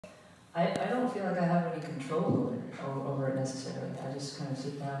I don't feel like I have any control over it necessarily. I just kind of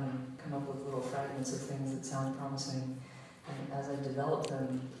sit down and come up with little fragments of things that sound promising. And as I develop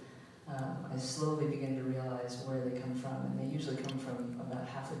them, I slowly begin to realize where they come from. And they usually come from about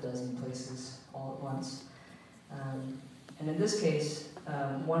half a dozen places all at once. And in this case,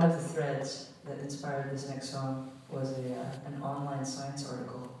 one of the threads that inspired this next song was an online science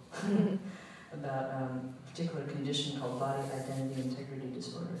article about a particular condition called body identity integrity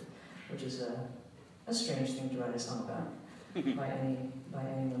disorder, which is a strange thing to write a song about by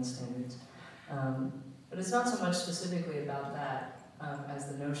anyone's standards. But it's not so much specifically about that as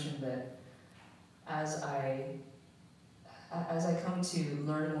the notion that as I come to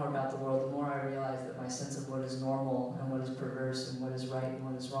learn more about the world, the more I realize that my sense of what is normal and what is perverse and what is right and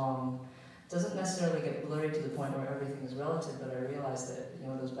what is wrong doesn't necessarily get blurry to the point where everything is relative, but I realize that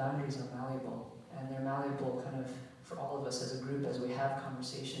those boundaries are malleable, and they're malleable kind of for all of us as a group as we have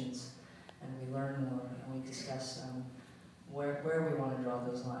conversations and we learn more and we discuss where we want to draw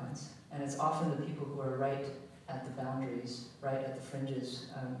those lines. And it's often the people who are right at the boundaries, right at the fringes,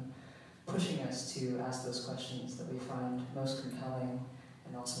 pushing us to ask those questions that we find most compelling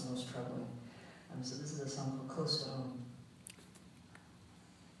and also most troubling. So this is a song called Close to Home.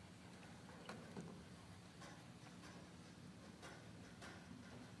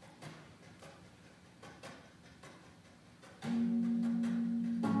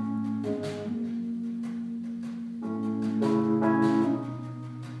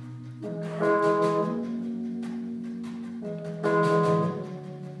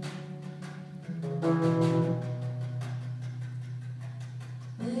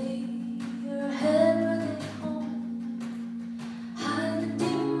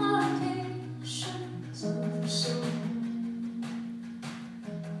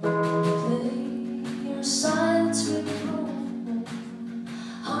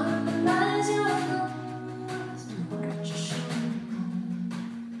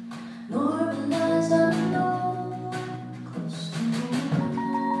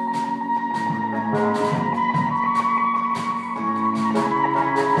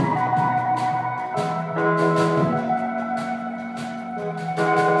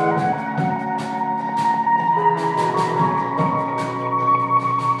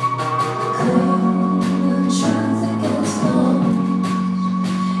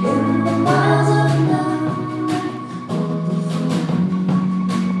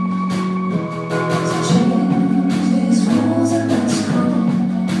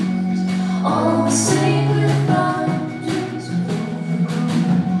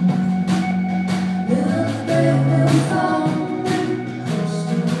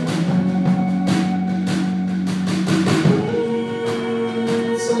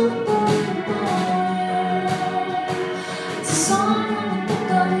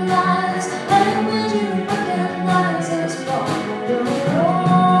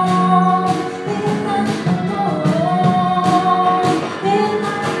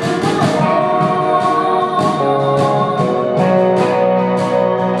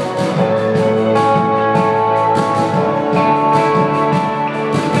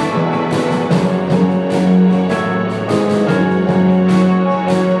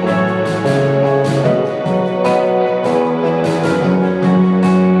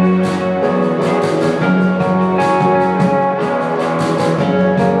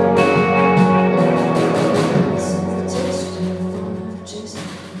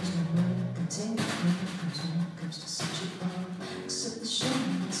 Except the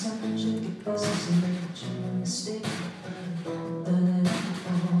shame, it's not such a good business, and make a genuine mistake.